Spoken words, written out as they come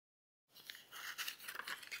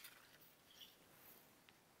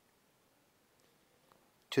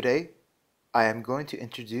Today, I am going to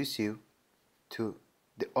introduce you to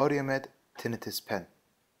the AudioMed Tinnitus Pen.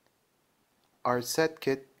 Our set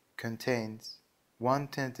kit contains one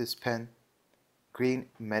tinnitus pen, green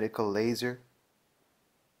medical laser,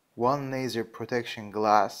 one laser protection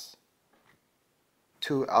glass,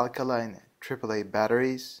 two alkaline AAA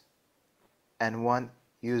batteries, and one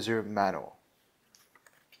user manual.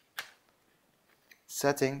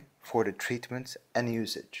 Setting for the treatment and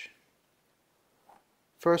usage.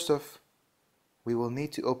 First off, we will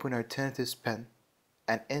need to open our tinnitus pen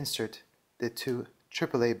and insert the two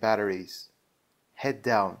AAA batteries head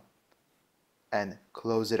down and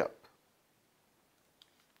close it up.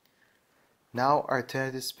 Now our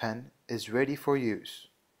tinnitus pen is ready for use.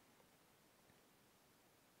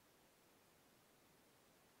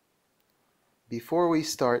 Before we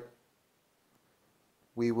start,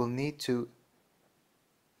 we will need to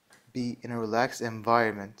be in a relaxed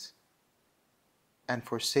environment, and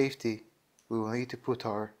for safety we will need to put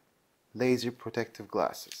our laser protective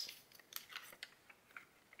glasses.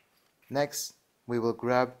 Next, we will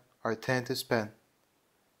grab our tinnitus pen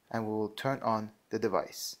and we will turn on the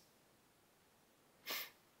device.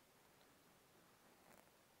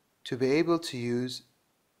 To be able to use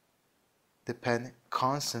the pen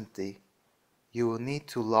constantly, you will need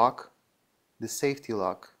to lock the safety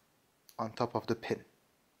lock on top of the pin.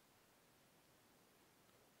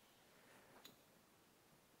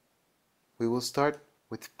 We will start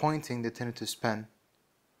with pointing the tinnitus pen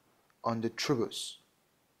on the trubus,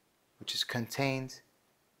 which is contained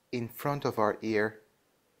in front of our ear,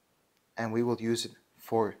 and we will use it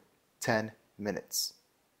for 10 minutes.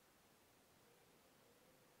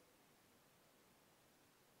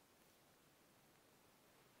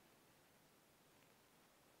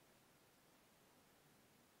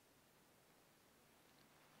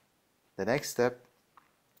 The next step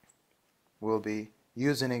will be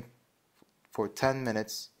using it for 10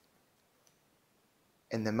 minutes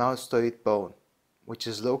in the moustoid bone, which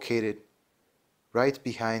is located right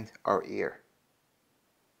behind our ear.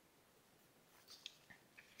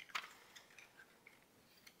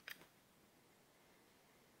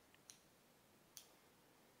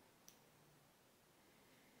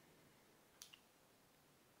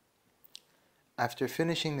 After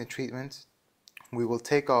finishing the treatment, we will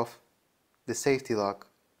take off the safety lock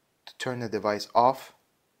to turn the device off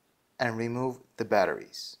and remove the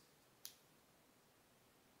batteries.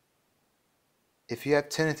 If you have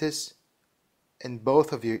tinnitus in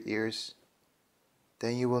both of your ears,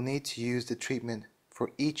 then you will need to use the treatment for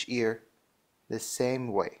each ear the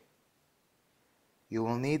same way. You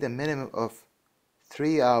will need a minimum of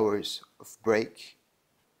 3 hours of break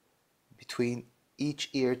between each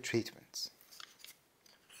ear treatment.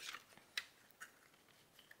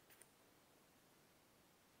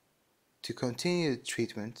 To continue the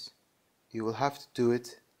treatment, you will have to do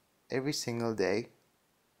it every single day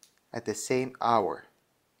at the same hour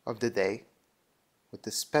of the day with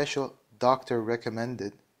the special doctor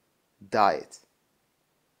recommended diet.